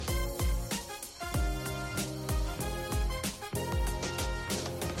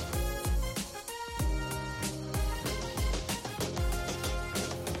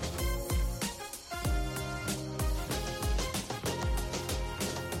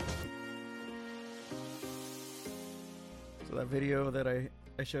that video that I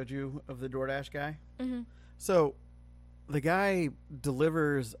showed you of the DoorDash guy? Mm-hmm. So the guy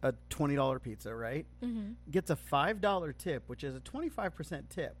delivers a $20 pizza, right? Mm-hmm. Gets a $5 tip, which is a 25%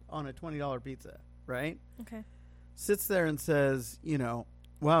 tip on a $20 pizza, right? Okay. Sits there and says, you know,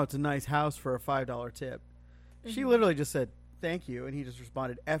 wow, it's a nice house for a $5 tip. Mm-hmm. She literally just said, thank you. And he just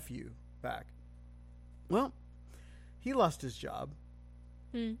responded, F you back. Well, he lost his job.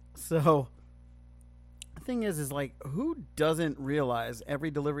 Mm. So the thing is like, who doesn't realize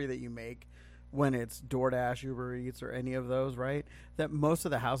every delivery that you make, when it's DoorDash, Uber Eats, or any of those, right, that most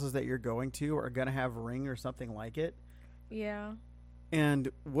of the houses that you're going to are going to have Ring or something like it? Yeah. And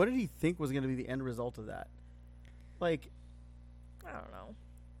what did he think was going to be the end result of that? Like, I don't know.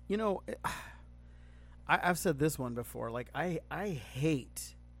 you know, I've said this one before. Like, I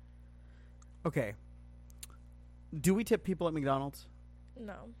hate. Okay. Do we tip people at McDonald's?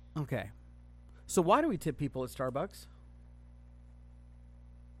 No. Okay. So why do we tip people at Starbucks?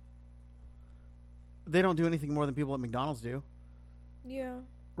 They don't do anything more than people at McDonald's do. Yeah.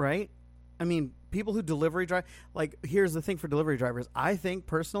 Right? I mean, people who delivery drive, like, here's the thing for delivery drivers. I think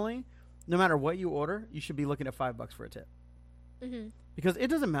personally, no matter what you order, you should be looking at $5 for a tip. Mm-hmm. Because it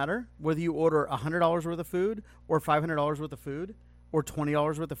doesn't matter whether you order $100 worth of food or $500 worth of food or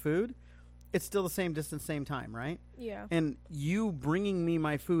 $20 worth of food. It's still the same distance, same time, right? Yeah. And you bringing me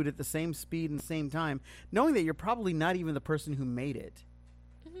my food at the same speed and same time, knowing that you're probably not even the person who made it.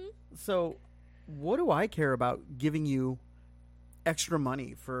 Mm-hmm. So what do I care about giving you extra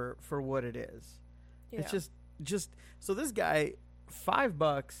money for what it is? Yeah. It's just so this guy,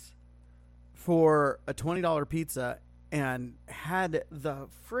 $5 for a $20 pizza, and had the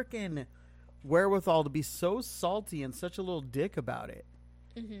frickin' wherewithal to be so salty and such a little dick about it.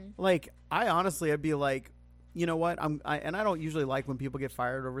 Mm-hmm. Like, I'd be like, you know what? I don't usually like when people get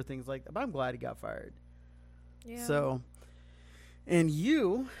fired over things like that, but I'm glad he got fired. Yeah. So, and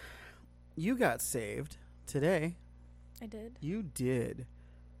you got saved today. I did. You did.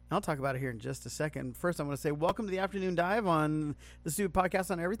 I'll talk about it here in just a second. First, I'm going to say welcome to the Afternoon Dive on the Stupid Podcast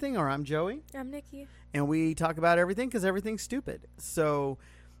on Everything, or I'm Joey. I'm Nikki. And we talk about everything because everything's stupid. So,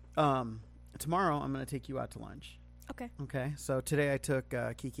 tomorrow I'm going to take you out to lunch. Okay. Okay. So today I took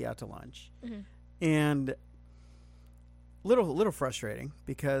Kiki out to lunch, Mm-hmm. and little frustrating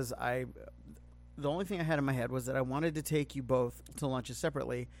because the only thing I had in my head was that I wanted to take you both to lunches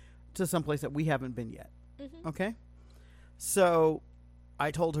separately to some place that we haven't been yet. Mm-hmm. Okay. So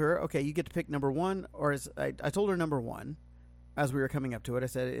I told her, okay, you get to pick number one, or I told her number one as we were coming up to it. I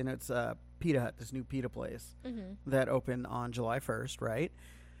said, and it's Pita Hut, this new pita place Mm-hmm. that opened on July 1st, right?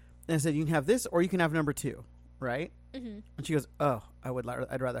 And I said, you can have this or you can have number two, right? Mm-hmm. And she goes, oh,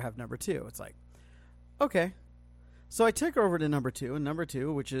 I'd rather have number two. It's like, okay. So I took her over to number two, and number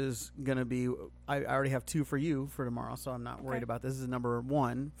two, which is going to be, I already have two for you for tomorrow, so I'm not worried about this. This is number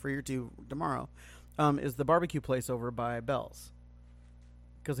one for your two tomorrow, is the barbecue place over by Bell's.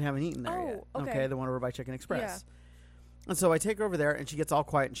 Because I haven't eaten there yet. Okay. The one over by Chicken Express. Yeah. And so I take her over there, and she gets all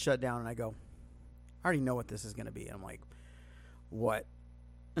quiet and shut down, and I go, I already know what this is going to be. And I'm like, what?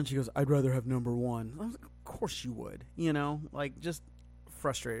 And she goes, I'd rather have number one. I was like, of course you would. You know, like, just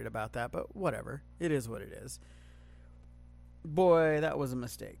frustrated about that, but whatever. It is what it is. Boy, that was a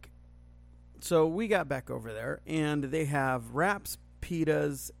mistake. So we got back over there, and they have wraps,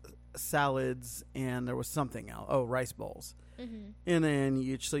 pitas, salads, and there was something else. Oh, rice bowls. Mm-hmm. And then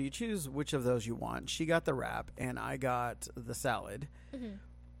you choose which of those you want. She got the wrap, and I got the salad.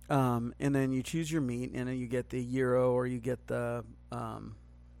 Mm-hmm. And then you choose your meat, and then you get the gyro or you get the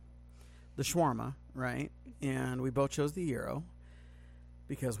shawarma, right? And we both chose the gyro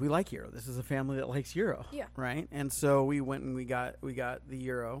because we like gyro. This is a family that likes gyro, Yeah. right? And so we went and we got the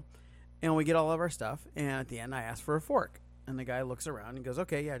gyro, and we get all of our stuff. And at the end, I asked for a fork, and the guy looks around and goes,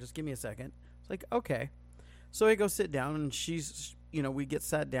 "Okay, yeah, just give me a second." It's like, okay. So I go sit down, and we get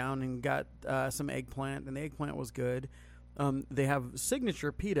sat down and got some eggplant, and the eggplant was good. They have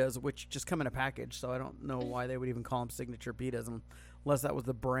signature pitas, which just come in a package, so I don't know why they would even call them signature pitas unless that was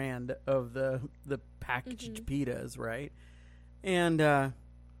the brand of the packaged pitas, right? And the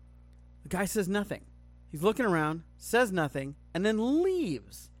guy says nothing. He's looking around, says nothing, and then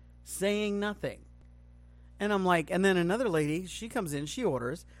leaves saying nothing. And I'm like, and then another lady, she comes in, she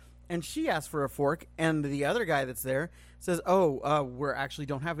orders, and she asks for a fork, and the other guy that's there says, we're actually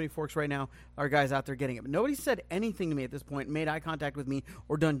don't have any forks right now. Our guy's out there getting it. But nobody said anything to me at this point, made eye contact with me,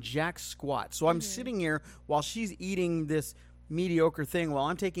 or done jack squat. So I'm sitting here while she's eating this mediocre thing while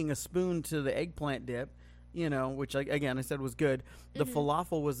I'm taking a spoon to the eggplant dip, which, again, I said was good. The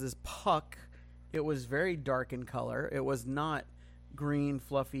falafel was this puck. It was very dark in color. It was not green,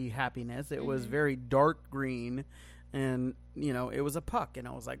 fluffy happiness. It was very dark green. And, it was a puck. And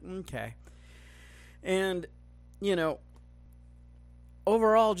I was like, okay. And,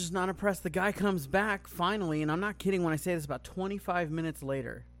 overall, just not impressed. The guy comes back finally. And I'm not kidding when I say this, about 25 minutes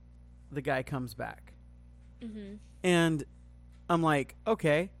later, the guy comes back. Mm-hmm. And I'm like,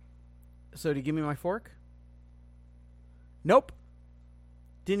 okay. So did he give me my fork? Nope.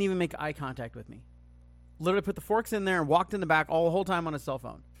 Didn't even make eye contact with me. Literally put the forks in there and walked in the back all the whole time on his cell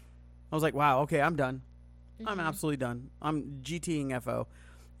phone. I was like, wow, okay, I'm done. Mm-hmm. I'm absolutely done. I'm GTing FO.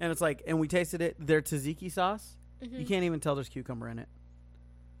 And it's like, and we tasted it, their tzatziki sauce. Mm-hmm. You can't even tell there's cucumber in it.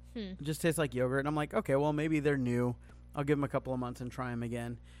 It just tastes like yogurt. And I'm like, okay, well, maybe they're new. I'll give them a couple of months and try them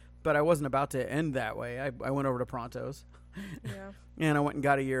again. But I wasn't about to end that way. I went over to Pronto's. Yeah. And I went and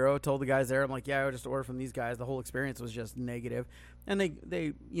got a gyro, told the guys there, I'm like, yeah, I would just order from these guys. The whole experience was just negative. And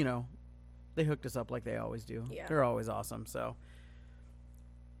they hooked us up like they always do. Yeah. They're always awesome. So,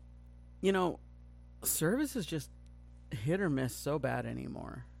 service is just hit or miss so bad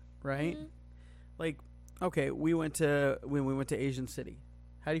anymore, right? Mm-hmm. Like, okay, when we went to Asian City.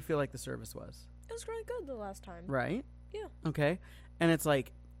 How do you feel like the service was? It was really good the last time. Right? Yeah. Okay. And it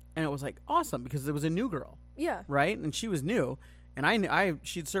was like awesome because it was a new girl. Yeah. Right? And she was new. And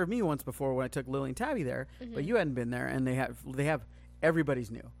she'd served me once before when I took Lily and Tabby there, but you hadn't been there. And they have everybody's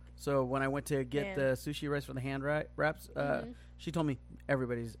new. So when I went to get the sushi rice for the hand wraps, she told me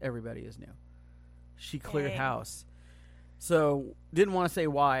everybody is new. She cleared house. So didn't want to say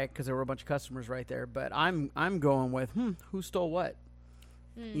why because there were a bunch of customers right there. But I'm going with who stole what,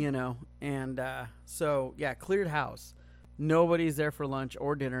 And so yeah, cleared house. Nobody's there for lunch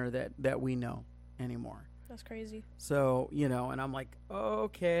or dinner that we know anymore. That's crazy. So, and I'm like,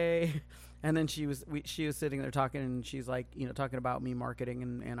 okay. And then she was sitting there talking, and she's like, talking about me marketing,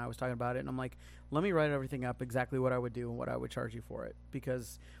 and I was talking about it. And I'm like, let me write everything up, exactly what I would do and what I would charge you for it,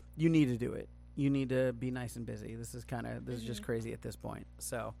 because you need to do it. You need to be nice and busy. This is just crazy at this point.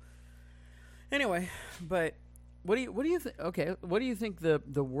 So anyway, but what do you think? Okay. What do you think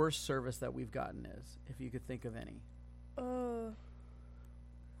the worst service that we've gotten is, if you could think of any?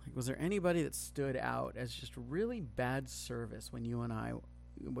 Like, was there anybody that stood out as just really bad service when you and I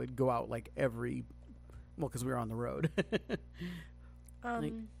would go out because we were on the road?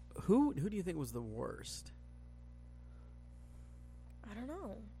 Like, who do you think was the worst? I don't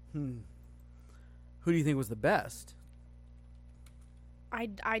know. Who do you think was the best?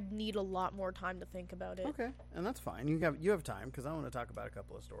 I'd need a lot more time to think about it. Okay, and that's fine. You have time because I want to talk about a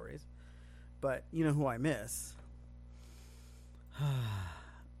couple of stories. But you know who I miss?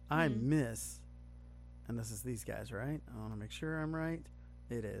 I miss, and this is these guys, right? I want to make sure I'm right.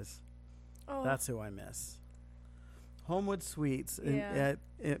 It is. Oh. That's who I miss. Homewood Suites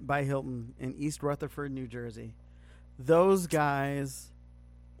by Hilton in East Rutherford, New Jersey. Those guys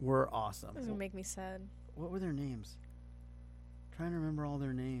were awesome. This is going to make me sad. What were their names? I'm trying to remember all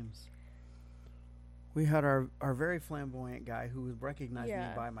their names. We had our very flamboyant guy who recognized me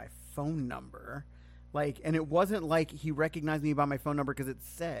by my phone number. And it wasn't like he recognized me by my phone number because it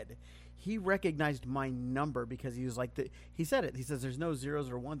said. He recognized my number because he was like, he said it. He says, there's no zeros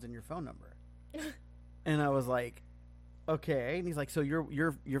or ones in your phone number. And I was like, okay. And he's like, so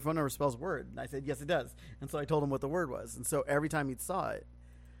your phone number spells word. And I said, yes, it does. And so I told him what the word was. And so every time he saw it,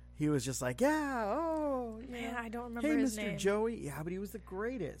 he was just like, yeah, oh. Man, I don't remember his name. Hey, Mr. Joey. Yeah, but he was the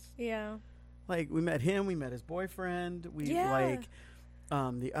greatest. Yeah. Like, we met him. We met his boyfriend.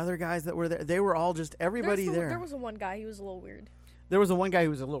 The other guys that were there, they were all just everybody there. There was one guy. He was a little weird. There was one guy who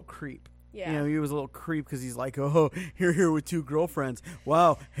was a little creep. Yeah. He was a little creep because he's like, oh, you're here with two girlfriends.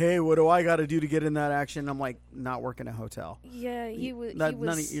 Wow. Hey, what do I got to do to get in that action? I'm like, not working a hotel. Yeah, he was.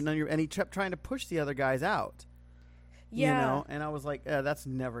 And he kept trying to push the other guys out. Yeah. And I was like, that's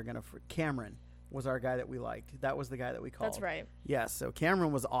never going to. Cameron was our guy that we liked. That was the guy that we called. That's right. Yes. So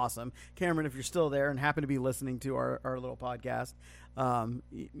Cameron was awesome. Cameron, if you're still there and happen to be listening to our little podcast,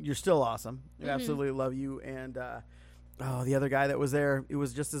 you're still awesome. We absolutely love you. And the other guy that was there, it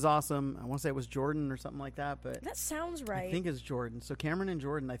was just as awesome. I want to say it was Jordan or something like that, but that sounds right. I think it's Jordan. So Cameron and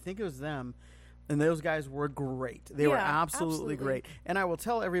Jordan, I think it was them. And those guys were great. They were absolutely great. And I will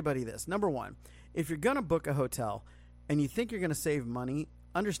tell everybody this. Number one, if you're going to book a hotel and you think you're going to save money,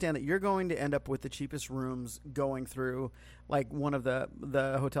 understand that you're going to end up with the cheapest rooms going through like one of the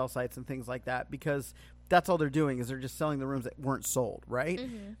hotel sites and things like that, because that's all they're doing is they're just selling the rooms that weren't sold, right?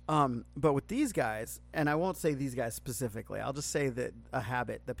 But with these guys, and I won't say these guys specifically, I'll just say that a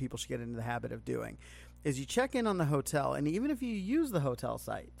habit that people should get into the habit of doing is you check in on the hotel, and even if you use the hotel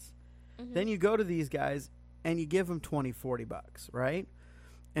sites, then you go to these guys and you give them $20-$40, right?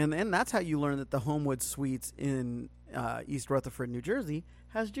 And then that's how you learn that the Homewood Suites in East Rutherford, New Jersey,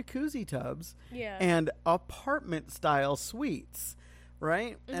 has jacuzzi tubs Yeah. and apartment style suites,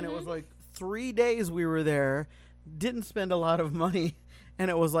 right? And it was like 3 days we were there, didn't spend a lot of money. And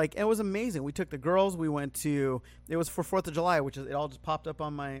it was amazing. We took the girls. We went to, it was for 4th of July, which is, it all just popped up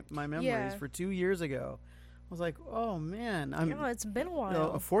on my memories Yeah. for 2 years ago. I was like, oh man. It's been a while.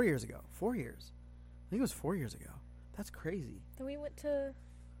 No, 4 years ago. 4 years. I think it was 4 years ago. That's crazy. Then we went to.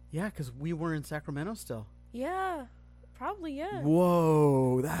 Yeah, because we were in Sacramento still. Yeah. Probably, yeah.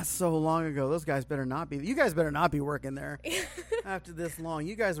 Whoa, that's so long ago. Those guys better not be. You guys better not be working there after this long.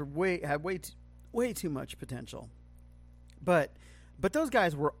 You guys had way too much potential. But those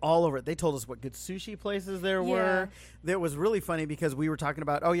guys were all over it. They told us what good sushi places there were. That was really funny because we were talking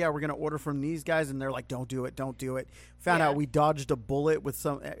about, oh, yeah, we're going to order from these guys. And they're like, don't do it. Don't do it. Found out we dodged a bullet with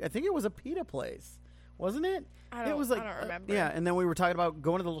I think it was a pita place. Wasn't it? I don't remember. Yeah, and then we were talking about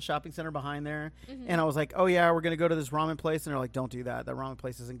going to the little shopping center behind there. And I was like, oh, yeah, we're going to go to this ramen place. And they're like, don't do that. That ramen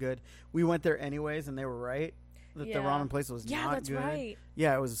place isn't good. We went there anyways, and they were right. That the ramen place was not good. Yeah, that's right.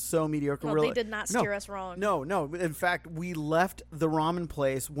 Yeah, it was so mediocre. No, they did not steer us wrong. No. In fact, we left the ramen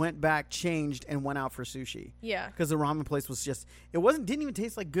place, went back, changed, and went out for sushi. Yeah. Because the ramen place was just, didn't even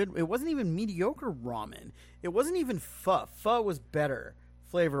taste like good. It wasn't even mediocre ramen. It wasn't even pho. Pho was better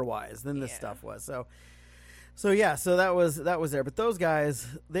flavor-wise than this stuff was. So that was there. But those guys,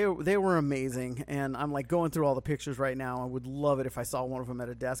 they were amazing, and I'm like going through all the pictures right now. I would love it if I saw one of them at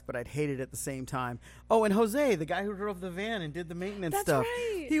a desk, but I'd hate it at the same time. Oh, and Jose, the guy who drove the van and did the maintenance stuff,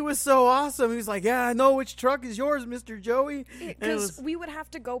 right. He was so awesome. He was like, "Yeah, I know which truck is yours, Mr. Joey." Because we would have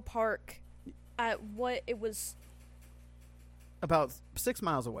to go park at what it was about 6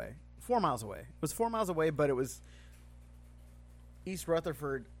 miles away, 4 miles away. It was 4 miles away, but it was East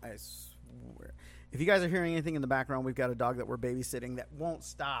Rutherford. I swear. If you guys are hearing anything in the background, we've got a dog that we're babysitting that won't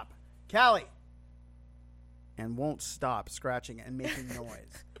stop. Callie! And won't stop scratching and making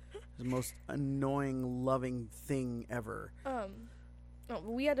noise. The most annoying, loving thing ever.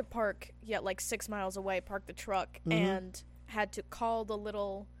 We had to park, like 6 miles away, park the truck, and had to call the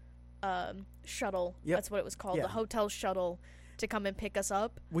little shuttle. Yep. That's what it was called, the hotel shuttle, to come and pick us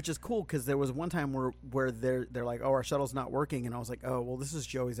up. Which is cool because there was one time where they're like, oh, our shuttle's not working, and I was like, oh, well, this is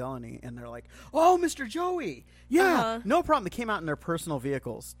Joey Zeleny, and they're like, oh, Mr. Joey, no problem. They came out in their personal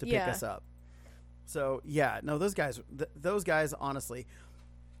vehicles to pick us up. So those guys, honestly,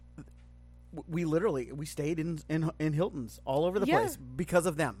 we stayed in Hilton's all over the place because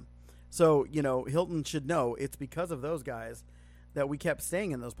of them. So Hilton should know it's because of those guys that we kept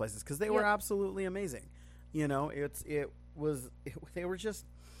staying in those places because they were absolutely amazing. They were just,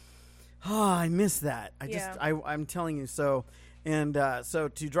 I miss that. I'm telling you. So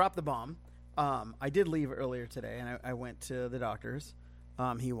to drop the bomb, I did leave earlier today and I went to the doctor's.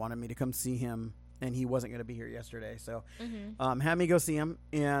 He wanted me to come see him and he wasn't going to be here yesterday. So, had me go see him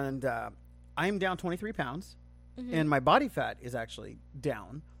and, I'm down 23 pounds and my body fat is actually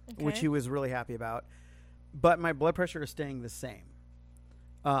down, which he was really happy about, but my blood pressure is staying the same.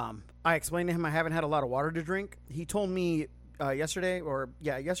 I explained to him I haven't had a lot of water to drink. He told me yesterday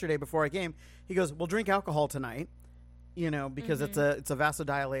before I came, he goes, "Well, drink alcohol tonight, because it's a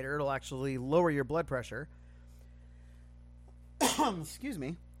vasodilator. It'll actually lower your blood pressure." Excuse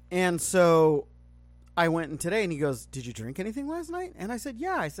me. And so I went in today, and he goes, "Did you drink anything last night?" And I said,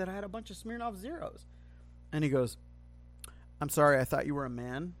 "Yeah." I said, "I had a bunch of Smirnoff Zeros." And he goes, "I'm sorry, I thought you were a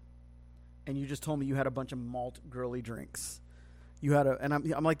man, and you just told me you had a bunch of malt girly drinks." And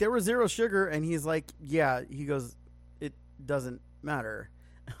I'm like, there was zero sugar, and he's like, yeah. He goes, it doesn't matter,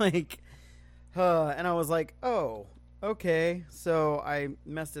 and I was like, oh, okay. So I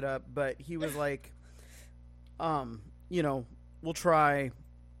messed it up, but he was like, we'll try,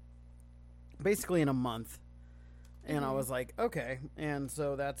 basically in a month, and I was like, okay, and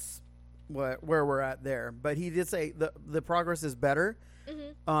so that's where we're at there. But he did say the progress is better.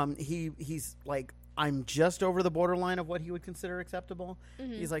 He's like, I'm just over the borderline of what he would consider acceptable.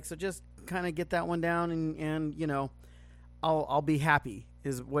 He's like, so just kind of get that one down and I'll be happy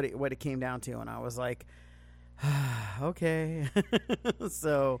is what it came down to. And I was like, okay.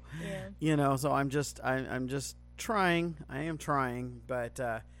 So, so I'm just trying. I am trying,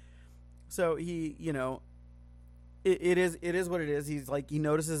 but, so he, it is what it is. He's like, he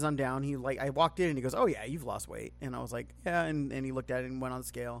notices I'm down. I walked in and he goes, "Oh yeah, you've lost weight." And I was like, yeah. And he looked at it and went on the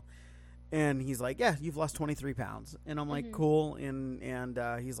scale. And he's like, "Yeah, you've lost 23 pounds." And I'm like, cool. And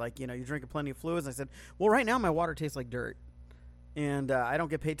he's like, you're drinking plenty of fluids. And I said, well, right now my water tastes like dirt. And I don't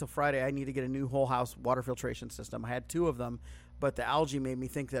get paid till Friday. I need to get a new whole house water filtration system. I had 2 of them, but the algae made me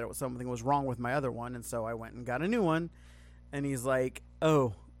think that something was wrong with my other one. And so I went and got a new one. And he's like,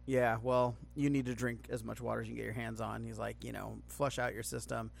 "Oh, Yeah, well, you need to drink as much water as you can get your hands on. He's like, flush out your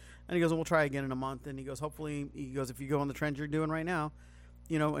system. And he goes, and we'll try again in a month. And he goes, hopefully, if you go on the trend you're doing right now,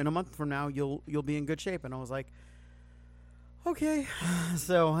 in a month from now, you'll be in good shape. And I was like, okay.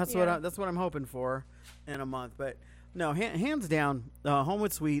 So that's what I'm hoping for in a month. But no, hands down,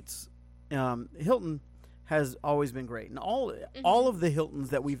 Homewood Suites, Hilton has always been great. And all of the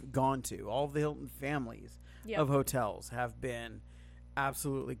Hiltons that we've gone to, all of the Hilton families of hotels have been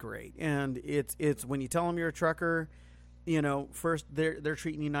absolutely great. And it's when you tell them you're a trucker, first they're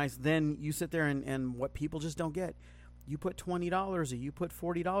treating you nice. Then you sit there and what people just don't get, you put $20 or you put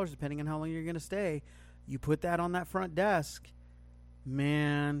 $40, depending on how long you're going to stay. You put that on that front desk,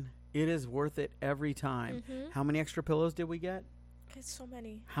 man, it is worth it every time. How many extra pillows did we get? It's so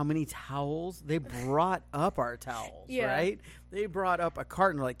many. How many towels? They brought up our towels, right? They brought up a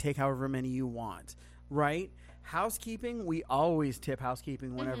carton, like, take however many you want, right? Housekeeping, we always tip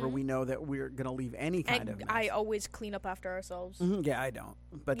housekeeping whenever we know that we're going to leave any kind of mess. I always clean up after ourselves. Yeah, I don't.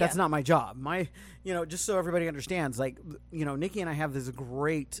 But that's not my job. Just so everybody understands, like, Nikki and I have this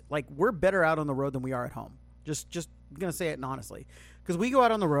great, like, we're better out on the road than we are at home. Just going to say it honestly. Because we go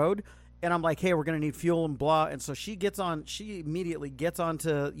out on the road, and I'm like, hey, we're going to need fuel and blah. And so she immediately gets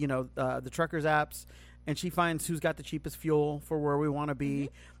onto, the truckers apps, and she finds who's got the cheapest fuel for where we want to be.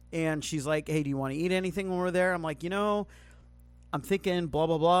 And she's like, hey, do you want to eat anything when we're there? I'm like, I'm thinking blah,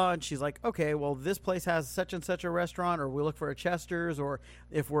 blah, blah. And she's like, okay, well, this place has such and such a restaurant, or we look for a Chester's, or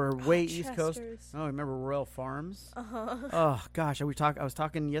if we're way East Coast. Oh, remember Royal Farms? Oh, gosh. I was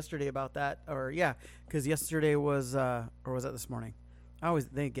talking yesterday about that. Because yesterday was, or was that this morning?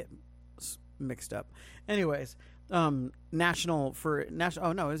 They get mixed up. Anyways, it was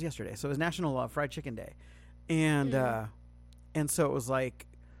yesterday. So it was National Fried Chicken Day. And so it was like,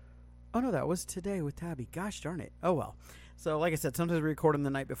 oh, no, that was today with Tabby. Gosh darn it. Oh, well. So, like I said, sometimes we record them the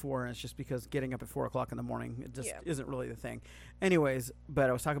night before, and it's just because getting up at 4 o'clock in the morning, it just isn't really the thing. Anyways, but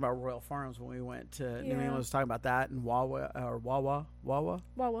I was talking about Royal Farms when we went to New England. I was talking about that and Wawa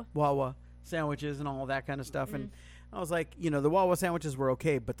sandwiches and all that kind of stuff. And I was like, the Wawa sandwiches were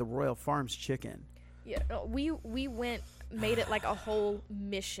okay, but the Royal Farms chicken. Yeah, we made it like a whole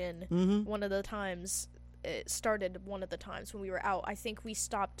mission one of the times. It started one of the times when we were out. I think we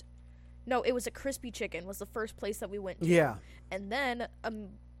stopped. No, it was a Crispy Chicken was the first place that we went to. Yeah. And then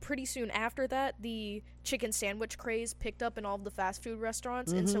pretty soon after that, the chicken sandwich craze picked up in all of the fast food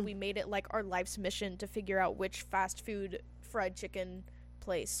restaurants. And so we made it like our life's mission to figure out which fast food fried chicken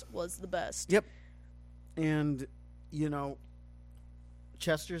place was the best. Yep. And,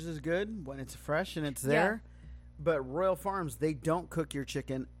 Chester's is good when it's fresh and it's there. But Royal Farms, they don't cook your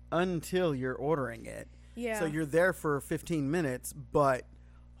chicken until you're ordering it. Yeah. So you're there for 15 minutes, but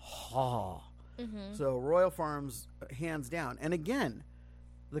so Royal Farms, hands down. And again,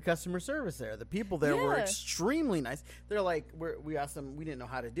 the customer service there, the people there were extremely nice. They're like, we asked them, we didn't know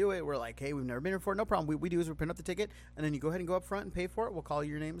how to do it. We're like, hey, we've never been here before. No problem. We do is we print up the ticket, and then you go ahead and go up front and pay for it. We'll call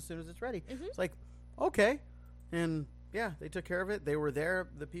your name as soon as it's ready. It's like, okay. And yeah, they took care of it. They were there.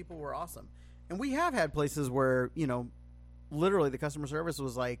 The people were awesome. And we have had places where, literally the customer service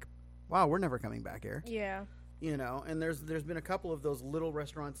was like, wow, we're never coming back here. Yeah. And there's been a couple of those little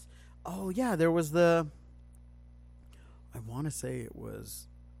restaurants. Oh, yeah, there was I want to say it was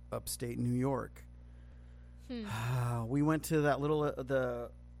upstate New York. We went to that little,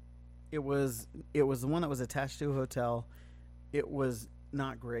 it was the one that was attached to a hotel. It was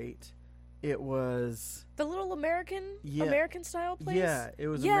not great. It was the little American style place. Yeah, it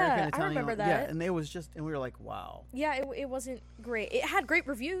was American Italian. I remember that. Yeah, and it was and we were like, wow. Yeah, it wasn't great. It had great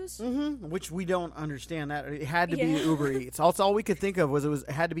reviews, which we don't understand. That it had to be Uber Eats. All we could think of was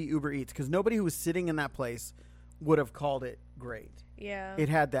it had to be Uber Eats because nobody who was sitting in that place would have called it great. Yeah, it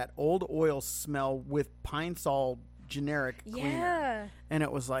had that old oil smell with Pine Sol generic cleaner. Yeah, and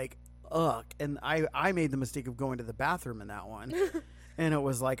it was like, ugh. And I made the mistake of going to the bathroom in that one. And it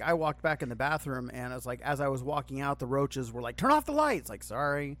was like, I walked back in the bathroom, and it was like, as I was walking out, the roaches were like, turn off the lights. Like,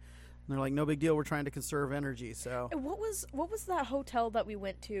 sorry. And they're like, no big deal. We're trying to conserve energy. So what was that hotel that we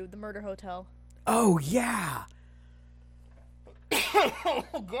went to, the murder hotel? Oh, yeah. Oh,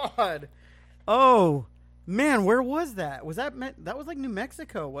 God. Oh, man, where was that? That was like New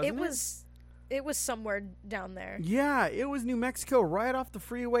Mexico, wasn't it? It was somewhere down there. Yeah, it was New Mexico, right off the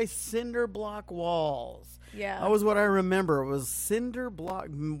freeway, cinder block walls. Yeah, that was what I remember. It was cinder block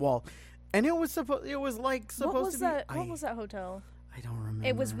wall, and it was supposed to be. What was that hotel? I don't remember.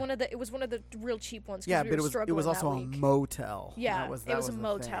 It was one of the real cheap ones. Yeah, but it was also a motel. Yeah, it was a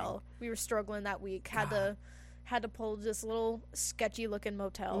motel. We were struggling that week. Had to pull this little sketchy looking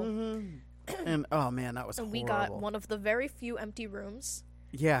motel. And oh man, that was horrible. We got one of the very few empty rooms.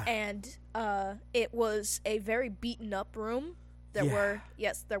 Yeah. And it was a very beaten up room. There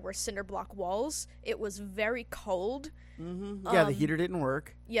were cinder block walls. It was very cold. Mm-hmm. Yeah, the heater didn't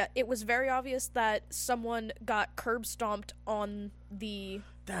work. Yeah, it was very obvious that someone got curb stomped on the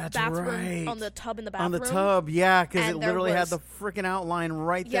bathroom, right. on the tub in the bathroom. On the tub, yeah, because it And literally had there the freaking outline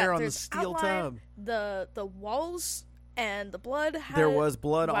right there on the steel tub. The walls and the blood had... There was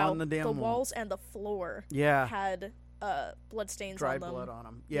blood on the damn the walls and the floor had blood stains dried on them. blood on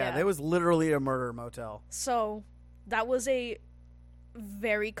them. Yeah, there was literally a murder motel. So that was a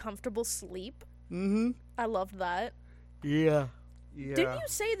very comfortable sleep. Mm-hmm. I loved that. Yeah. Yeah. Didn't you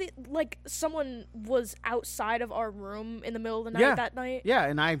say that, like, someone was outside of our room in the middle of the night that night? Yeah,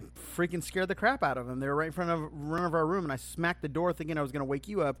 and I freaking scared the crap out of them. They were right in front of our room, and I smacked the door thinking I was going to wake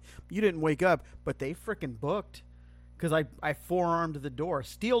you up. You didn't wake up, but they freaking booked because I forearmed the door.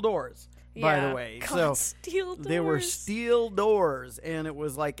 Steel doors, by the way. God, so steel doors. they were steel doors, and it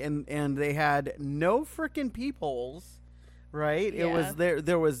was like, and they had no freaking peepholes, right? Yeah. It was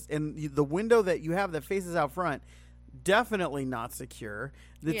there was, and the window that you have that faces out front, definitely not secure.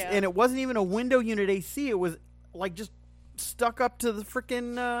 And it wasn't even a window unit AC. It was like just stuck up to the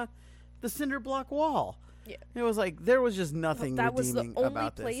freaking the cinder block wall. Yeah. It was like there was just nothing that redeeming was the only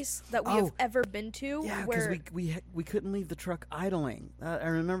about this. place that we have ever been to. Yeah, because we couldn't leave the truck idling. I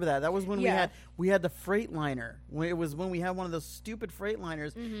remember that. That was when we had the Freightliner. It was when we had one of those stupid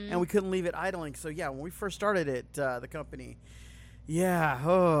Freightliners, and we couldn't leave it idling. So yeah, when we first started it, the company.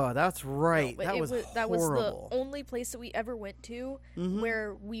 Yeah, that's right. No, that was horrible. The only place that we ever went to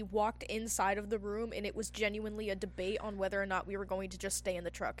where we walked inside of the room and it was genuinely a debate on whether or not we were going to just stay in the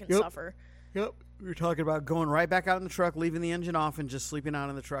truck and suffer. Yep. We were talking about going right back out in the truck, leaving the engine off, and just sleeping out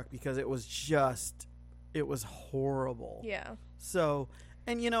in the truck because it was horrible. Yeah. So,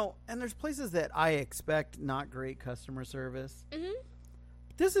 and there's places that I expect not great customer service. Mm-hmm.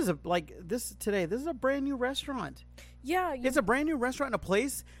 This is a brand new restaurant. Yeah. It's a brand new restaurant in a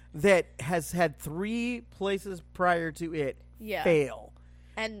place that has had 3 places prior to it fail.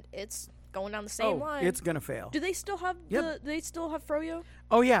 And it's going down the same line. It's gonna fail. Do they still have froyo?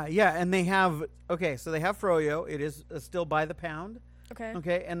 Oh yeah, and they have so they have froyo. It is still by the pound.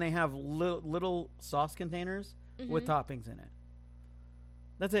 Okay, and they have little sauce containers with toppings in it.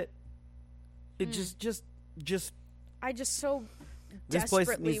 That's it. It just. I just so this place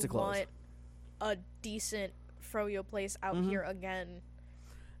desperately needs to close. want a decent froyo place out here again.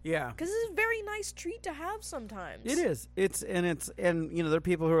 Yeah, because it's a very nice treat to have sometimes. It is. And there are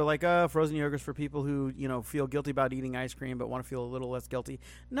people who are like, frozen yogurt's for people who feel guilty about eating ice cream but want to feel a little less guilty.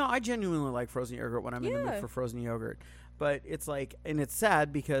 No, I genuinely like frozen yogurt when I'm in the mood for frozen yogurt. But it's like, and it's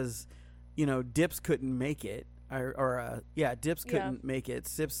sad because Dips couldn't make it, Dips couldn't make it.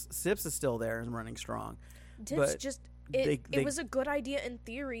 Sips is still there and running strong. Dips it was a good idea in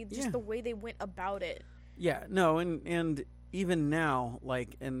theory, just the way they went about it. Yeah, no, and even now,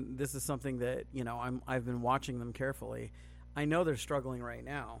 and this is something that I've been watching them carefully. I know they're struggling right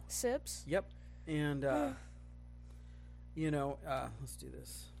now. Sips. Yep, and let's do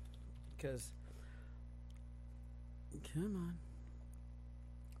this because come on.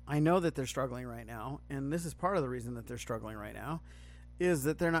 I know that they're struggling right now, and this is part of the reason that they're struggling right now, is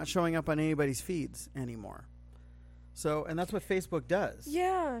that they're not showing up on anybody's feeds anymore. So, and that's what Facebook does.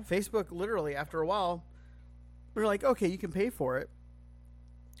 Yeah. Facebook literally, after a while, we're like, okay, you can pay for it.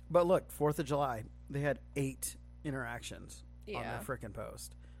 But look, 4th of July, they had 8 interactions on their frickin'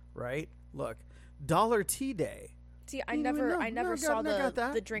 post, right? Look, Dollar Tea Day. See, I never saw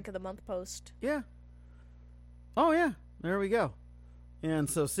the drink of the month post. Yeah. Oh, yeah. There we go. And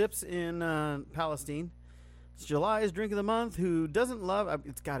so Sips in Palestine. It's July's drink of the month. Who doesn't love...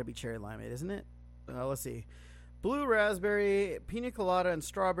 it's got to be cherry limeade, isn't it? Let's see. Blue raspberry, pina colada, and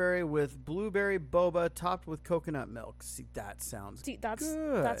strawberry with blueberry boba topped with coconut milk. See, that sounds good.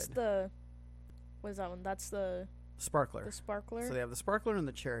 That's the... What is that one? That's the... Sparkler. The sparkler? So they have the sparkler and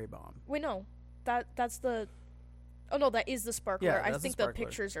the cherry bomb. Wait, no. That's the... Oh, no, that is the sparkler. Yeah, I think the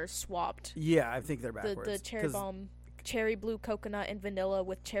pictures are swapped. Yeah, I think they're backwards. The cherry bomb, cherry blue coconut and vanilla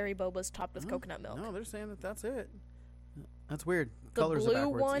with cherry bobas topped with coconut milk. No, they're saying that that's it. That's weird. The Colors blue are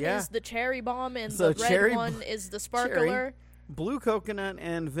backwards. one is the cherry bomb, and so the red one is the sparkler. Cherry, blue coconut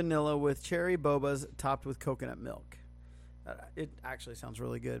and vanilla with cherry bobas topped with coconut milk. It actually sounds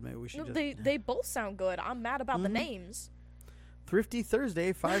really good. Maybe we should they both sound good. I'm mad about the names. Thrifty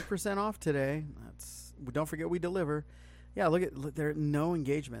Thursday, 5% off today. Don't forget we deliver. Yeah, look, there are no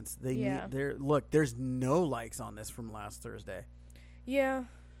engagements. There's no likes on this from last Thursday. Yeah.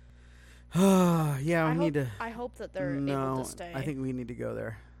 Yeah, we need to. I hope that they're able to stay. I think we need to go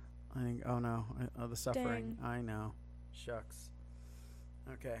there. I think. Oh no! The suffering. Dang. I know. Shucks.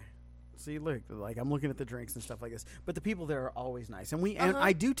 Okay. See, look, like I'm looking at the drinks and stuff like this, but the people there are always nice, and and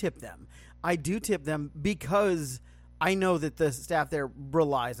I do tip them. I do tip them because I know that the staff there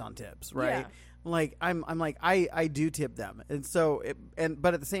relies on tips, right? Yeah. Like I'm like I do tip them, and so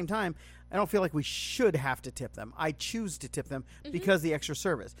but at the same time, I don't feel like we should have to tip them. I choose to tip them because the extra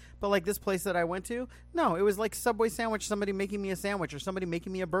service. But like this place that I went to, no, it was like Subway sandwich, somebody making me a sandwich or somebody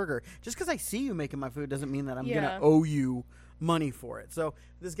making me a burger. Just because I see you making my food doesn't mean that I'm gonna owe you money for it. So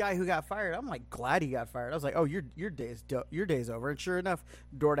this guy who got fired, I'm like glad he got fired. I was like, oh, your day's over. And sure enough,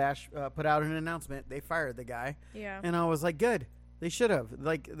 DoorDash put out an announcement. They fired the guy. Yeah. And I was like, good. They should have.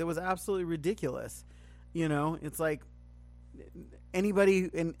 Like, that was absolutely ridiculous. You know, it's like anybody,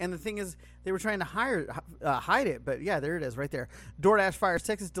 and the thing is, they were trying to hide it, but yeah, there it is, right there. DoorDash fires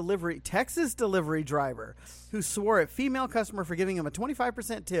Texas delivery driver who swore at female customer for giving him a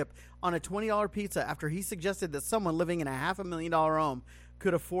 25% tip on a $20 pizza after he suggested that someone living in a $500,000 home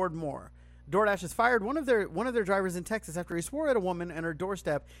could afford more. DoorDash has fired one of their drivers in Texas after he swore at a woman at her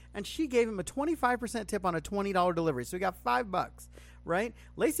doorstep, and she gave him a 25% tip on a $20 delivery. So he got $5, right?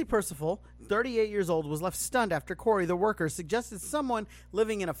 Lacey Percival, 38 years old, was left stunned after Corey, the worker, suggested someone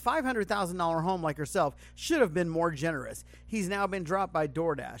living in a $500,000 home like herself should have been more generous. He's now been dropped by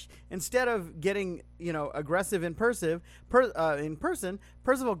DoorDash. Instead of getting, aggressive in person,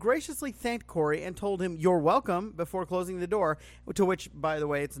 Percival graciously thanked Corey and told him, "You're welcome," before closing the door, to which, by the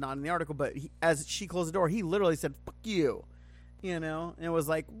way, it's not in the article, but as she closed the door, he literally said, "Fuck you." And it was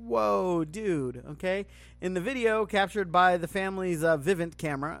like, whoa, dude, okay? In the video captured by the family's Vivint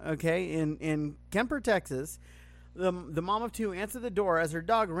camera, okay, in Kemper, Texas, the mom of two answered the door as her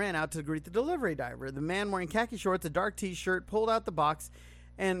dog ran out to greet the delivery driver. The man wearing khaki shorts, a dark T-shirt, pulled out the box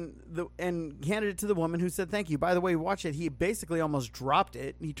and handed it to the woman, who said thank you. By the way, watch it. He basically almost dropped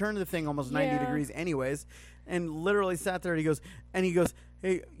it. He turned the thing almost 90 degrees anyways, and literally sat there, and he goes,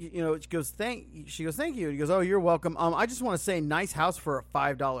 hey, she goes, thank you. And he goes, oh, you're welcome. I just want to say, nice house for a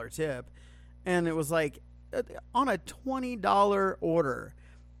 $5 tip. And it was like on a $20 order,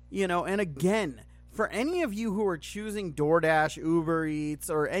 and again, for any of you who are choosing DoorDash, Uber Eats,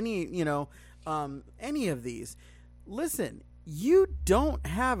 or any of these, listen, you don't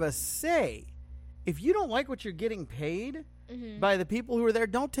have a say. If you don't like what you're getting paid by the people who are there,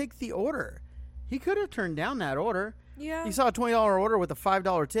 don't take the order. He could have turned down that order. Yeah. You saw a $20 order with a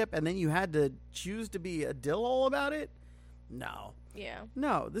 $5 tip, and then you had to choose to be a dillhole about it? No. Yeah.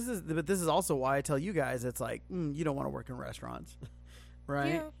 No. This is also why I tell you guys, it's like, you don't want to work in restaurants,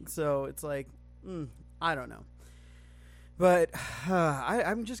 right? Yeah. So it's like, I don't know. But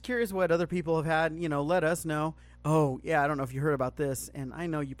I'm just curious what other people have had. Let us know. Oh, yeah, I don't know if you heard about this, and I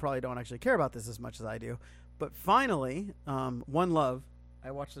know you probably don't actually care about this as much as I do. But finally, One Love. I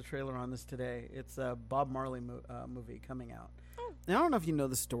watched the trailer on this today. It's a Bob Marley movie coming out. Oh. Now, I don't know if you know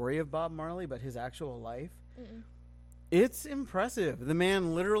the story of Bob Marley, but his actual life. Mm-mm. It's impressive. The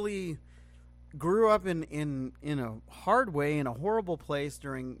man literally grew up in a hard way, in a horrible place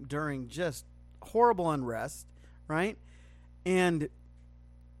during just horrible unrest, right? And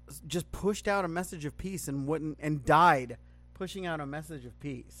just pushed out a message of peace and died pushing out a message of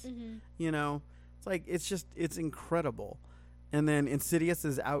peace. Mm-hmm. It's like it's incredible. And then Insidious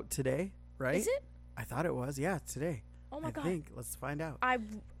is out today, right? Is it? I thought it was. Yeah, it's today. Oh my God. I think. Let's find out. I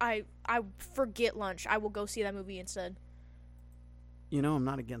forget lunch. I will go see that movie instead. I'm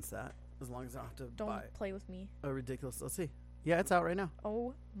not against that, as long as I don't have to Don't play with me. a ridiculous. Let's see. Yeah, it's out right now.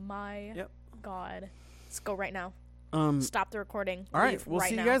 Oh my God. Let's go right now. Stop the recording. All right. We'll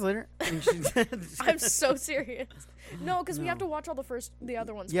see you guys later. I'm so serious. No, because we have to watch all the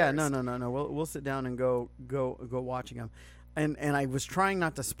other ones. Yeah, first. No. We'll sit down and go watching them. And I was trying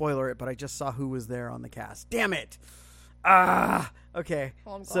not to spoiler it, but I just saw who was there on the cast. Damn it! Okay.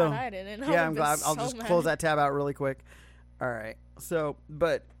 Well, I'm glad I didn't. Yeah, I'm glad. I'll just close that tab out really quick. All right. So,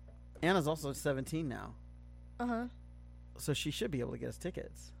 but Anna's also 17 now. So she should be able to get us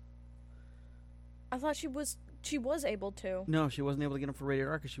tickets. I thought she was able to. No, she wasn't able to get them for rated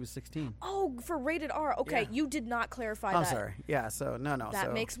R because she was 16. Oh, for rated R. Okay, you did not clarify that. I'm sorry. Yeah, so no.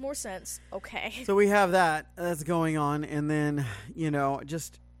 That makes more sense. Okay. So we have that's going on, and then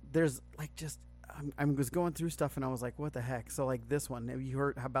I was going through stuff, and I was like, what the heck? So like this one, have you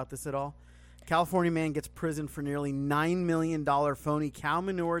heard about this at all? California man gets prison for nearly $9 million phony cow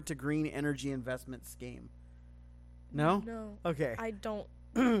manure to green energy investment scheme. No? No. Okay. I don't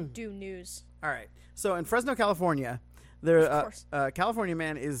do news. All right. So in Fresno, California, California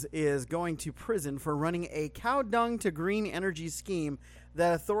man is going to prison for running a cow dung to green energy scheme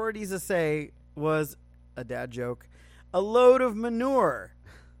that authorities say was a dad joke, a load of manure.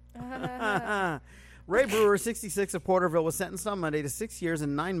 Ray Brewer, 66, of Porterville, was sentenced on Monday to 6 years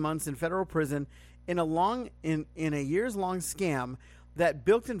and 9 months in federal prison in a years-long scam that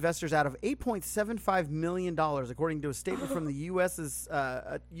bilked investors out of $8.75 million, according to a statement from the U.S.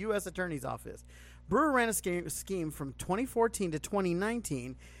 Attorney's Office. Brewer ran a scheme from 2014 to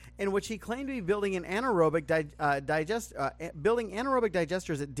 2019 in which he claimed to be building anaerobic digesters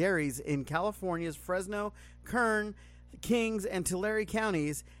at dairies in California's Fresno, Kern, Kings, and Tulare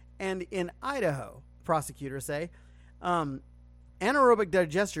counties, and in Idaho. Prosecutors say anaerobic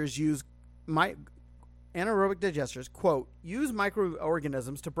digesters, quote, use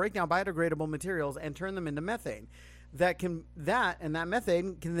microorganisms to break down biodegradable materials and turn them into methane. That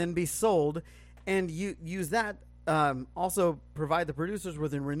methane can then be sold, and use that. Also provide the producers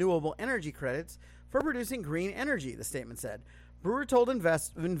with renewable energy credits for producing green energy, the statement said. Brewer told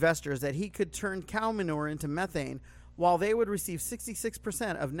investors that he could turn cow manure into methane while they would receive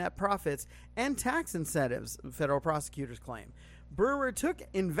 66% of net profits and tax incentives, federal prosecutors claim. Brewer took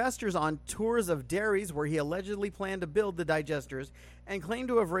investors on tours of dairies where he allegedly planned to build the digesters and claimed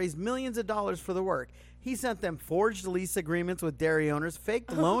to have raised millions of dollars for the work. He sent them forged lease agreements with dairy owners,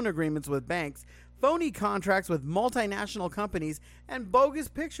 fake loan agreements with banks, phony contracts with multinational companies, and bogus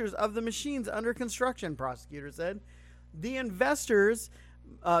pictures of the machines under construction, prosecutors said. The investors'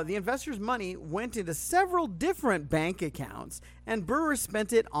 money went into several different bank accounts, and Brewer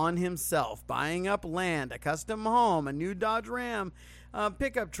spent it on himself, buying up land, a custom home, a new Dodge Ram,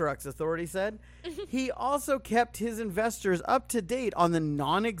 pickup trucks, authorities said. He also kept his investors up to date on the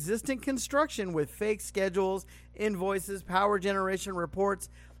non-existent construction with fake schedules, invoices, power generation reports,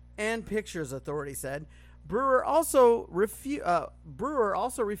 and pictures, authorities said. Brewer also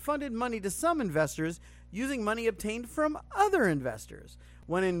refunded money to some investors using money obtained from other investors.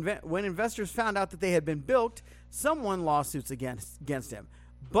 When investors found out that they had been bilked, some won lawsuits against him.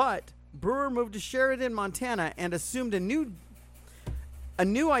 But Brewer moved to Sheridan, Montana, and assumed a new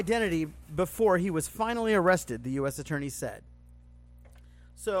identity before he was finally arrested, the U.S. attorney said.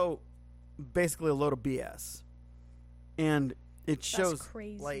 So, basically a load of BS. And it shows,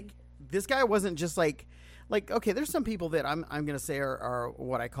 like, this guy wasn't just like, okay, there's some people that I'm going to say are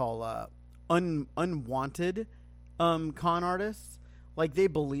what I call unwanted con artists. Like, they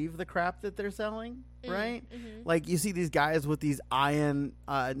believe the crap that they're selling, right? Mm-hmm. Like, you see these guys with these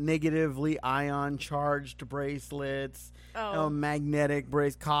negatively ion charged bracelets, magnetic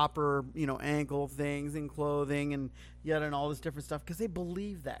copper, ankle things and clothing and and all this different stuff because they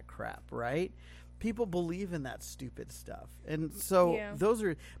believe that crap, right? People believe in that stupid stuff. And so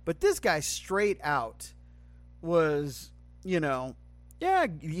but this guy straight out was,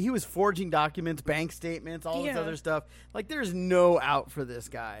 he was forging documents, bank statements, all this other stuff. Like, there's no out for this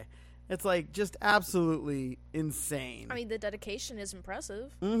guy. It's like just absolutely insane. I mean, the dedication is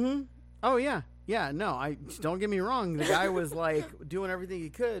impressive. Mm-hmm. Oh, yeah. Yeah, no, don't get me wrong. The guy was like doing everything he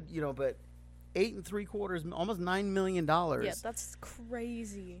could, but $8 3/4, almost $9 million. Yeah, that's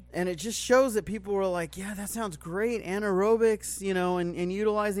crazy. And it just shows that people were like, yeah, that sounds great. Anaerobics, and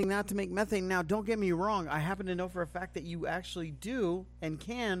utilizing that to make methane. Now, don't get me wrong. I happen to know for a fact that you actually do and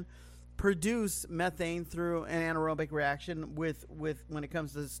can produce methane through an anaerobic reaction with when it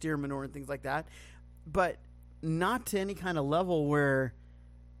comes to steer manure and things like that. But not to any kind of level where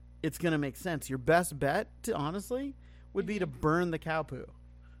it's going to make sense. Your best bet, honestly, would be to burn the cow poo.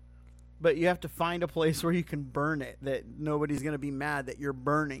 But you have to find a place where you can burn it, that nobody's going to be mad that you're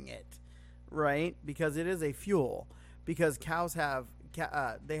burning it, right? Because it is a fuel. Because cows have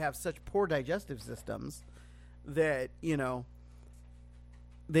they have such poor digestive systems that,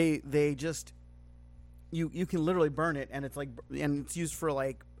 they just you can literally burn it, and it's used for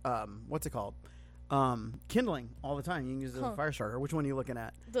like what's it called? Kindling all the time. You can use it as a fire starter. Which one are you looking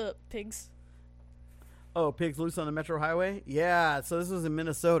at? The pigs. Oh, pigs loose on the Metro Highway? Yeah, so this was in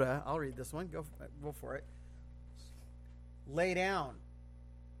Minnesota. I'll read this one. Go for it. Lay down.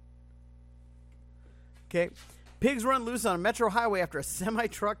 Okay. Pigs run loose on a Metro Highway after a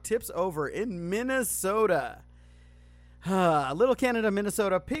semi-truck tips over in Minnesota. Little Canada,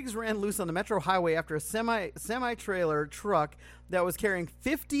 Minnesota. Pigs ran loose on the Metro Highway after a semi-trailer truck that was carrying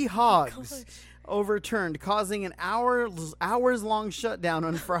 50 hogs overturned, causing an hours-long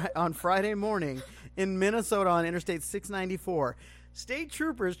shutdown on Friday morning in Minnesota on Interstate 694. State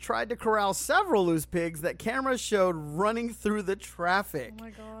troopers tried to corral several loose pigs that cameras showed running through the traffic. Oh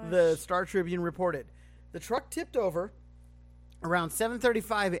my gosh. The Star Tribune reported. The truck tipped over around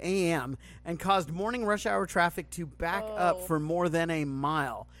 7:35 a.m. and caused morning rush hour traffic to back up for more than a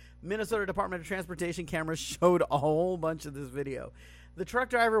mile. Minnesota Department of Transportation cameras showed a whole bunch of this video. The truck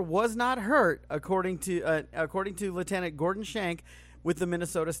driver was not hurt, according to Lieutenant Gordon Shank with the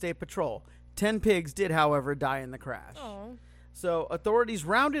Minnesota State Patrol. 10 pigs did, however, die in the crash. Oh. So authorities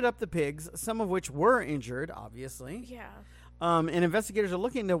rounded up the pigs, some of which were injured, obviously. Yeah. And investigators are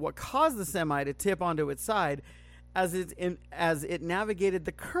looking into what caused the semi to tip onto its side as it navigated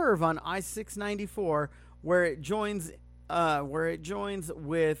the curve on I-694 where it joins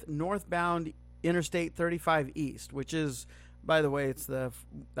with northbound Interstate 35 East, which is, by the way,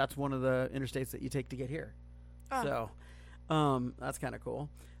 that's one of the interstates that you take to get here. Oh. So that's kind of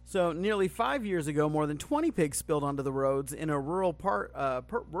cool. So nearly 5 years ago, more than 20 pigs spilled onto the roads in a rural part of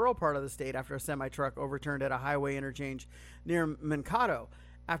the state after a semi-truck overturned at a highway interchange near Mankato.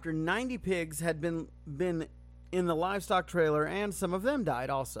 After 90 pigs had been in the livestock trailer, and some of them died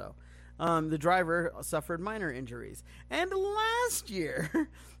also. The driver suffered minor injuries. And last year,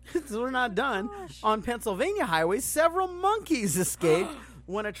 so we're not done, on Pennsylvania highways, several monkeys escaped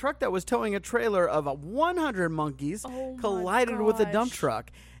when a truck that was towing a trailer of 100 monkeys collided with a dump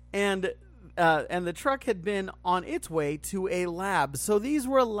truck. And the truck had been on its way to a lab. So these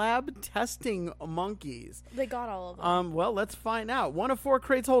were lab testing monkeys. They got all of them. Well, let's find out. One of 4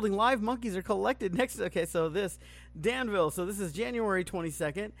 crates holding live monkeys are collected next to... Okay, so this... Danville. So this is January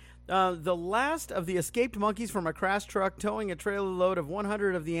 22nd. The last of the escaped monkeys from a crash truck towing a trailer load of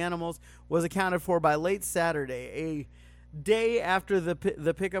 100 of the animals was accounted for by late Saturday, a day after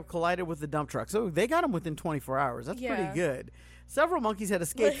the pickup collided with the dump truck. So they got them within 24 hours. That's pretty good. Several monkeys had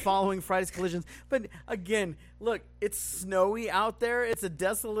escaped following Friday's collisions. But again, look, it's snowy out there. It's a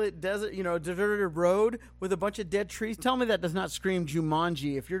desolate desert, deserted road with a bunch of dead trees. Tell me that does not scream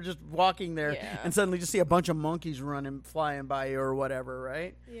Jumanji if you're just walking there and suddenly just see a bunch of monkeys flying by you or whatever,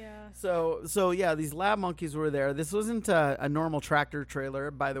 right? Yeah. So yeah, these lab monkeys were there. This wasn't a normal tractor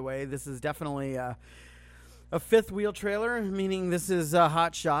trailer, by the way. This is definitely a fifth wheel trailer, meaning this is a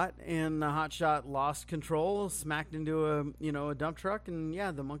hot shot, and the hot shot lost control, smacked into a dump truck, and yeah,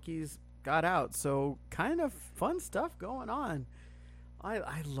 the monkeys got out. So kind of fun stuff going on. I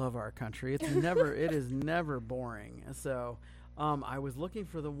love our country. It is never boring. So I was looking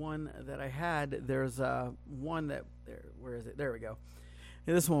for the one that I had. There's one that where is it? There we go.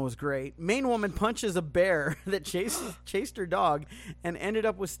 And this one was great. Maine woman punches a bear that chased her dog and ended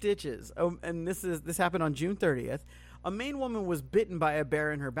up with stitches. Oh, and this happened on June 30th. A Maine woman was bitten by a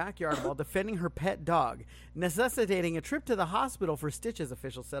bear in her backyard while defending her pet dog, necessitating a trip to the hospital for stitches,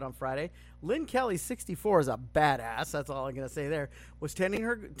 officials said on Friday. Lynn Kelly, 64, is a badass. That's all I'm going to say there. Was tending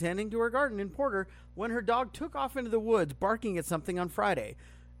to her garden in Porter when her dog took off into the woods, barking at something on Friday.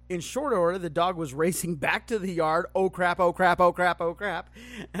 In short order, the dog was racing back to the yard. Oh crap! Oh crap! Oh crap! Oh crap!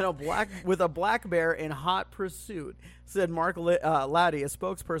 And with a black bear in hot pursuit, said Mark Laddy, a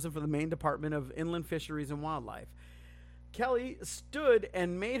spokesperson for the Maine Department of Inland Fisheries and Wildlife. Kelly stood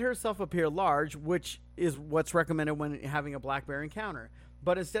and made herself appear large, which is what's recommended when having a black bear encounter.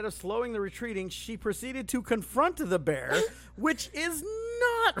 But instead of slowing the retreating, she proceeded to confront the bear, which is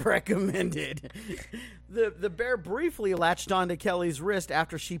not recommended. The bear briefly latched onto Kelly's wrist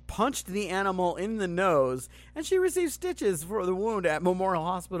after she punched the animal in the nose, and she received stitches for the wound at Memorial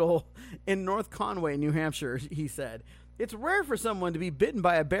Hospital in North Conway, New Hampshire, he said. It's rare for someone to be bitten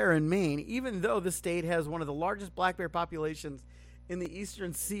by a bear in Maine, even though the state has one of the largest black bear populations on the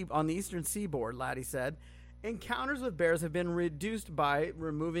eastern seaboard, Laddie said. Encounters with bears have been reduced by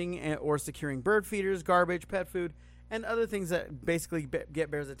removing or securing bird feeders, garbage, pet food, and other things that basically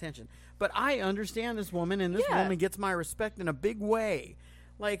get bears' attention. But I understand this woman, and this woman gets my respect in a big way.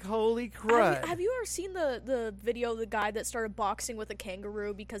 Like, holy crud. Have you ever seen the video of the guy that started boxing with a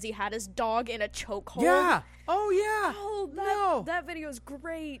kangaroo because he had his dog in a chokehold? Yeah. Oh, yeah. Oh, that video is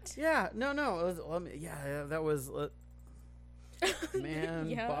great. Yeah. No. That was...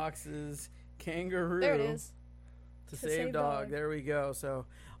 man boxes... kangaroo. There it is. To save dog. There we go. So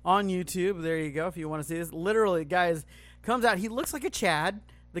on YouTube, there you go. If you want to see this, literally, guys, comes out. He looks like a Chad.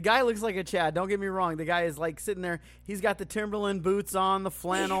 The guy looks like a Chad. Don't get me wrong. The guy is like sitting there. He's got the Timberland boots on, the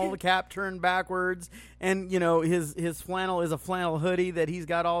flannel, the cap turned backwards, and his flannel is a flannel hoodie that he's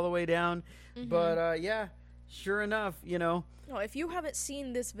got all the way down. Mm-hmm. But sure enough, No, if you haven't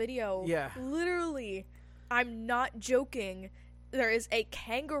seen this video, literally, I'm not joking. There is a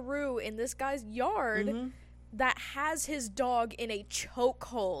kangaroo in this guy's yard that has his dog in a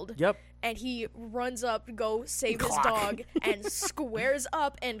chokehold. Yep. And he runs up to go save his dog and squares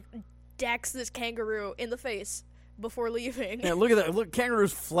up and decks this kangaroo in the face before leaving. Yeah, look at that. Look,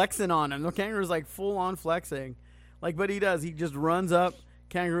 kangaroo's flexing on him. The kangaroo's like full on flexing. But he does. He just runs up.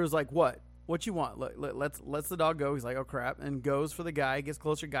 Kangaroo's like, what? What you want? Let's the dog go. He's like, oh crap. And goes for the guy. Gets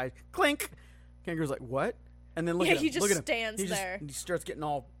closer. Guy, clink. Kangaroo's like, what? And then look at him. He just stands there. He starts getting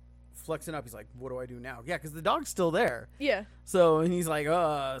all flexing up. He's like, what do I do now? Yeah, because the dog's still there. Yeah. So, and he's like,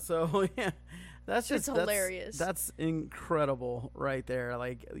 so yeah, It's hilarious. That's incredible right there.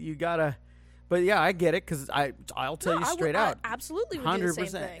 Like, you gotta, but yeah, I get it, because I'll tell you straight out. I absolutely would do the same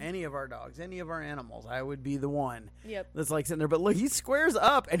thing. Any of our dogs, any of our animals, I would be the one. Yep. That's like sitting there. But look, he squares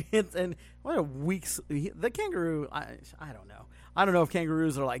up, and what a weak. The kangaroo. I don't know. I don't know if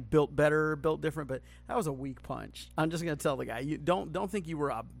kangaroos are like built better, or built different, but that was a weak punch. I'm just gonna tell the guy, you don't think you were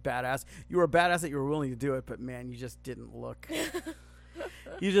a badass. You were a badass that you were willing to do it, but man, you just didn't look.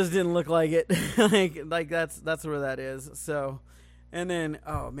 You just didn't look like it. like that's where that is. So, and then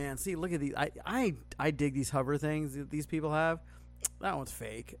oh man, see, look at these. I dig these hover things that these people have. That one's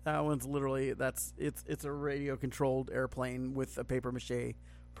fake. That one's literally it's a radio controlled airplane with a paper mache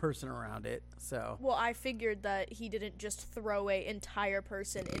person around it. So well, I figured that he didn't just throw a entire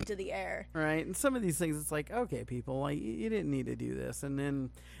person into the air, right? And some of these things, it's like, okay, people, like, you didn't need to do this. And then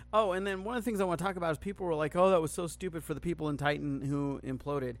one of the things I want to talk about is people were like, oh, that was so stupid for the people in Titan who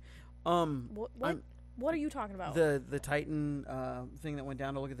imploded. What are you talking about? The Titan thing that went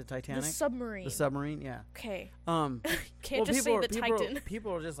down to look at the Titanic, the submarine, yeah. Okay. Can't just say the Titan.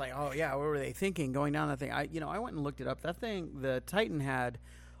 People are just like, oh yeah, what were they thinking going down that thing? I went and looked it up. That thing, the Titan, had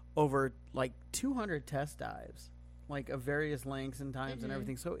over like 200 test dives, like of various lengths and times and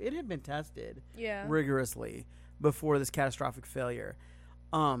everything. So it had been tested rigorously before this catastrophic failure.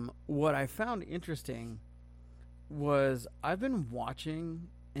 What I found interesting was I've been watching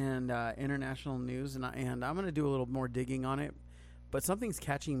international news, and I'm going to do a little more digging on it, but something's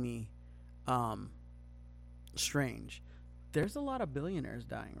catching me strange. There's a lot of billionaires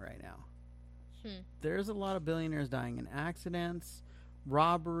dying right now. There's a lot of billionaires dying in accidents,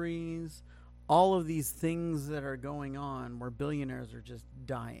 robberies, all of these things that are going on where billionaires are just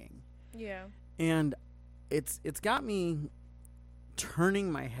dying. Yeah. And it's got me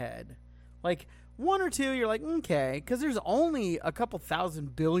turning my head. Like, one or two, you're like, okay, because there's only a couple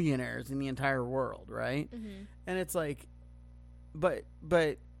thousand billionaires in the entire world, right? And it's like, but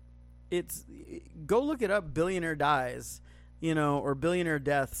it's, go look it up, billionaire dies, or billionaire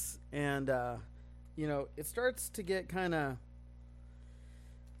deaths, and it starts to get kind of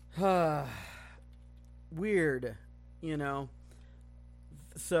weird,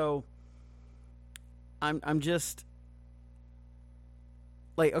 So I'm just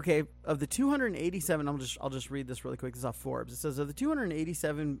like, okay, of the 287, I'll just read this really quick. This is off Forbes. It says, of the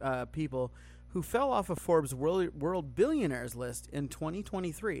 287 people who fell off of Forbes World Billionaires list in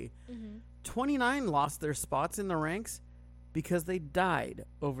 2023, 29 lost their spots in the ranks because they died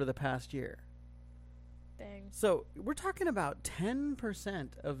over the past year. Dang. So we're talking about 10%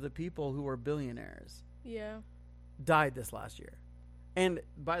 of the people who were billionaires died this last year. And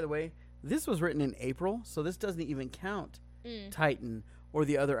by the way, this was written in April, so this doesn't even count Titan or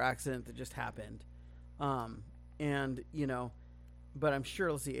the other accident that just happened. But I'm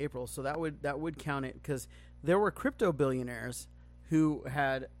sure, let's see, April, so that would count it, because there were crypto billionaires who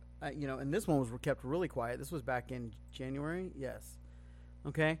had, and this one was kept really quiet. This was back in January. Yes.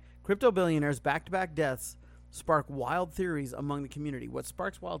 Okay. Crypto billionaires' back-to-back deaths spark wild theories among the community. What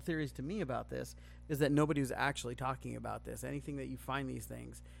sparks wild theories to me about this is that nobody was actually talking about this. Anything that you find these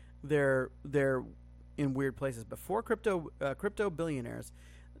things, they're in weird places. Before crypto billionaires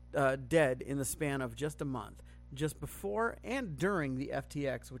dead in the span of just a month, just before and during the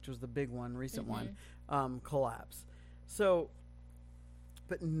FTX, which was the big one, recent one, collapse. So,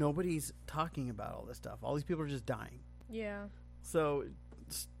 but nobody's talking about all this stuff. All these people are just dying. Yeah. So,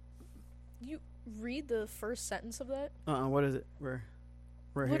 you read the first sentence of that? What is it? We're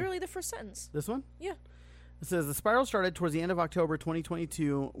literally here. The first sentence. This one? Yeah. It says, the spiral started towards the end of October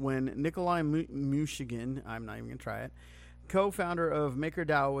 2022 when Nikolai Mushigan, I'm not even going to try it, co-founder of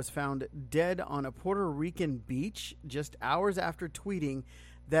MakerDAO, was found dead on a Puerto Rican beach just hours after tweeting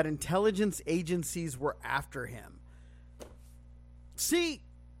that intelligence agencies were after him. See,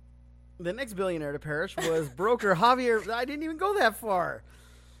 the next billionaire to perish was broker Javier. I didn't even go that far.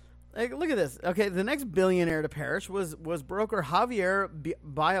 Like, look at this. Okay, the next billionaire to perish was broker Javier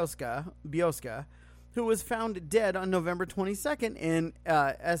Biosca, who was found dead on November 22nd in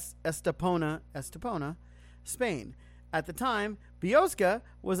Estepona, Spain. At the time, Biosca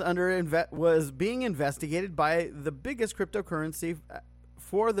was being investigated by the biggest cryptocurrency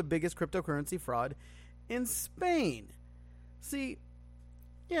fraud in Spain. See,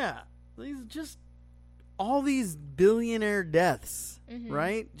 yeah, just all these billionaire deaths,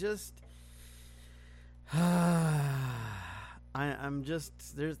 right? Just I'm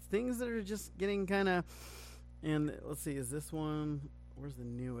just, there's things that are just getting kind of, and let's see, is this one, where's the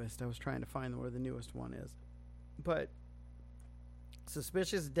newest? I was trying to find where the newest one is. But,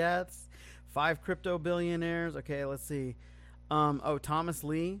 suspicious deaths, 5 crypto billionaires. Okay, let's see. Thomas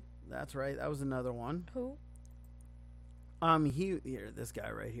Lee. That's right. That was another one. Who? This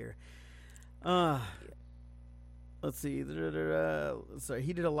guy right here. Let's see. Sorry,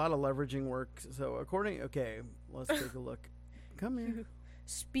 he did a lot of leveraging work. So let's take a look. Come here.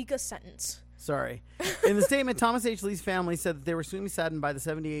 Speak a sentence. Sorry. In the statement, Thomas H. Lee's family said that they were extremely saddened by the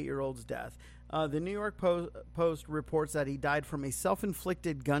 78-year-old's death. The New York Post reports that he died from a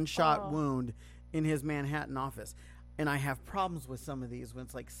self-inflicted gunshot wound in his Manhattan office. And I have problems with some of these when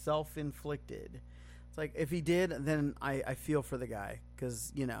it's like self-inflicted. It's like, if he did, then I feel for the guy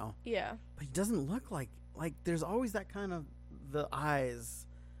because, Yeah. But he doesn't look like there's always that kind of the eyes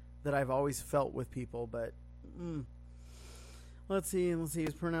that I've always felt with people. But let's see.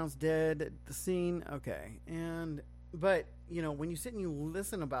 He's pronounced dead at the scene. Okay. But, when you sit and you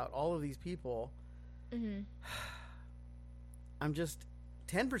listen about all of these people, I'm just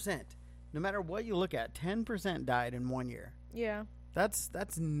 10%. No matter what you look at, 10% died in 1 year. Yeah. That's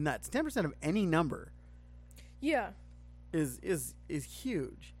nuts. 10% of any number. Yeah. Is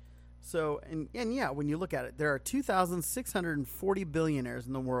huge. So, and yeah, when you look at it, there are 2,640 billionaires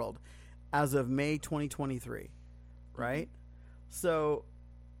in the world as of May 2023, right? So,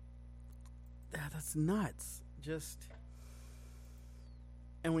 that's nuts.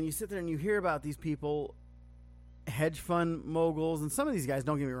 And when you sit there and you hear about these people, hedge fund moguls, and some of these guys,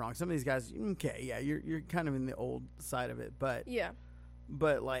 don't get me wrong, some of these guys, okay, yeah, you're kind of in the old side of it, but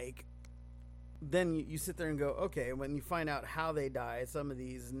like, then you sit there and go, okay, when you find out how they die, some of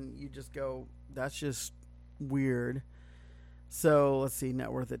these, and you just go, that's just weird. So let's see,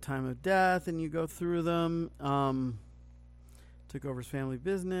 net worth at time of death, and you go through them. Took over his family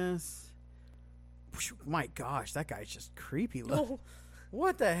business. My gosh, that guy's just creepy. Oh.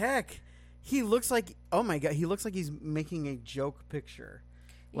 What the heck? He looks like, oh my God, he looks like he's making a joke picture.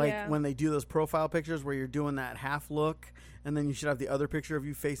 Like when they do those profile pictures where you're doing that half look, and then you should have the other picture of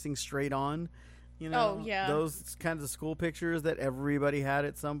you facing straight on. Those kinds of school pictures that everybody had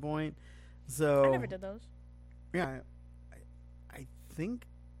at some point. So I never did those. Yeah, I think,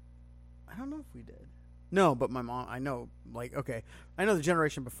 I don't know if we did. No, but my mom, I know the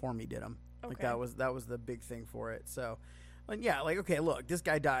generation before me did them. Okay. Like that was the big thing for it. So, yeah, look, this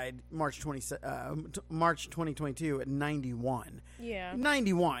guy died March 2022 at 91. Yeah.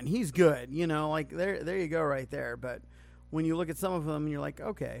 91. He's good, there you go right there. But when you look at some of them, you're like,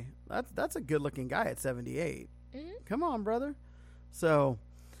 okay, that's a good-looking guy at 78. Mm-hmm. Come on, brother. So,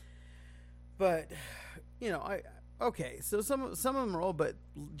 but so some of them are old, but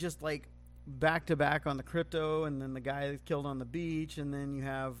just like back to back on the crypto, and then the guy that's killed on the beach, and then you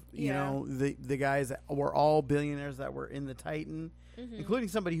have the guys that were all billionaires that were in the Titan, including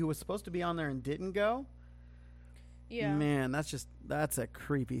somebody who was supposed to be on there and didn't go. Yeah, man, that's a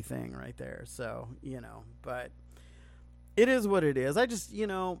creepy thing right there. So but it is what it is. I just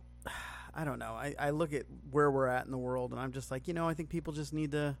I don't know. I look at where we're at in the world, and I'm just like, I think people just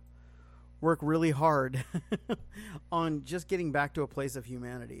need to work really hard on just getting back to a place of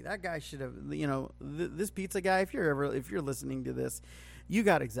humanity. That guy should have, this pizza guy, if you're listening to this, you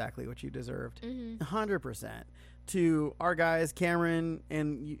got exactly what you deserved. 100%. To our guys, Cameron,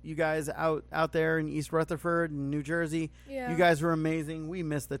 and you guys out there in East Rutherford and New Jersey, you guys were amazing. We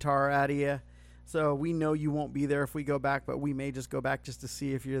missed the tar out of you. So we know you won't be there if we go back, but we may just go back just to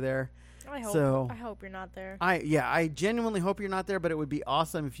see if you're there. I hope you're not there. I genuinely hope you're not there, but it would be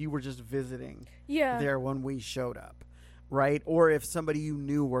awesome if you were just visiting there when we showed up, right? Or if somebody you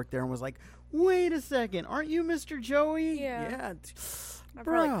knew worked there and was like, wait a second, aren't you Mr. Joey? Yeah. I'd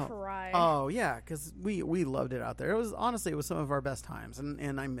Bro. probably cry. Oh, yeah, because we loved it out there. It was some of our best times,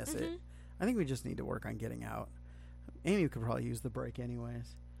 and I miss it. I think we just need to work on getting out. Amy could probably use the break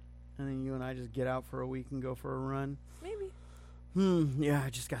anyways. And then you and I just get out for a week and go for a run. Maybe. Yeah, I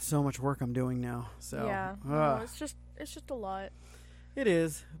just got so much work I'm doing now. So yeah, no, it's just a lot. It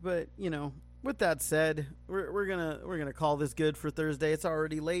is, but with that said, we're gonna call this good for Thursday. It's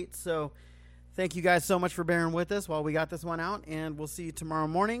already late, so thank you guys so much for bearing with us while we got this one out, and we'll see you tomorrow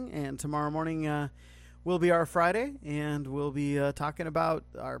morning. And tomorrow morning will be our Friday, and we'll be talking about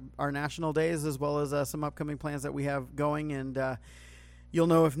our national days as well as some upcoming plans that we have going, and you'll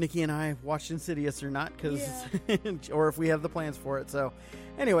know if Nikki and I watched Insidious or not, or if we have the plans for it. So,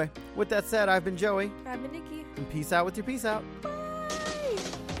 anyway, with that said, I've been Joey. I've been Nikki. And peace out with your peace out. Bye.